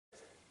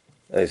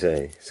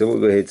Okay, so what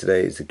we've got here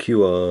today is a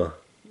QR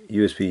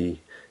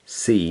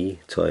USB-C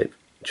type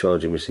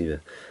charging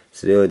receiver.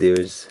 So the idea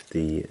is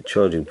the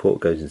charging port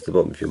goes into the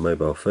bottom of your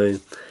mobile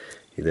phone.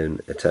 You then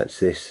attach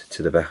this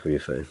to the back of your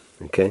phone.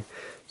 Okay,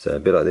 so a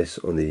bit like this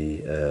on the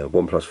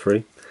OnePlus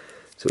 3.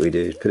 So what we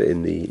do is put it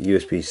in the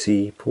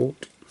USB-C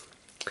port.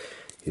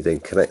 You then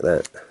connect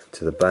that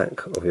to the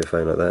back of your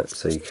phone like that,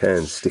 so you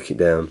can stick it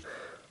down.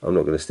 I'm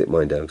not going to stick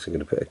mine down because I'm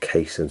going to put a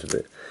case into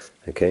it.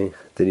 Okay,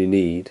 then you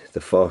need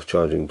the fast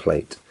charging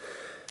plate.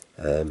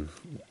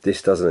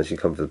 This doesn't actually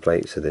come with the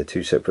plate, so they're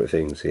two separate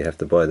things. So you have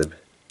to buy the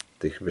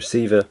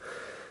receiver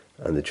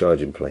and the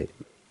charging plate.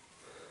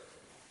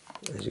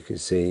 As you can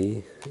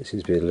see, it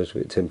seems to be a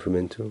little bit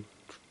temperamental.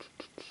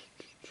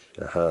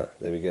 Aha,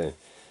 there we go.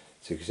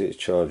 So you can see it's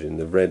charging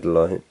the red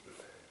light,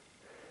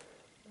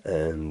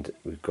 and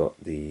we've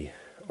got the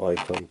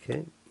icon.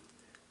 Okay,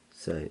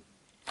 so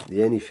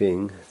the only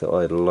thing that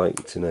I'd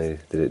like to know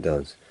that it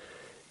does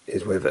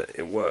is whether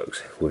it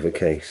works with a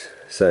case.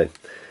 So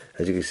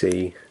as you can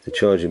see, the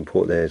charging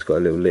port there has got a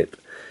little lip,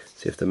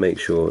 so you have to make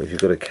sure if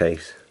you've got a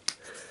case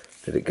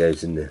that it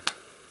goes in there.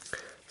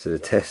 So the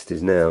test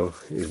is now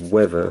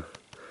whether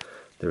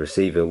the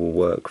receiver will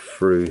work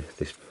through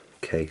this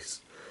case.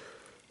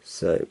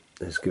 So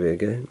let's give it a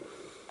go.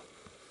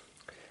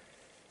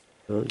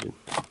 Charging.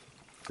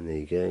 And there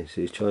you go,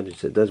 so it's charging,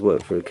 so it does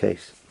work through a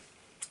case.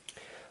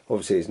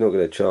 Obviously it's not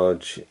going to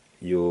charge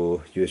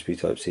your USB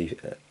Type-C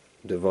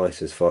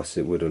device as fast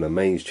as it would on a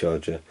mains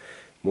charger.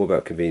 More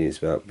about convenience,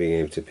 about being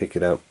able to pick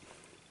it up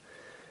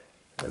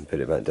and put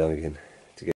it back down again.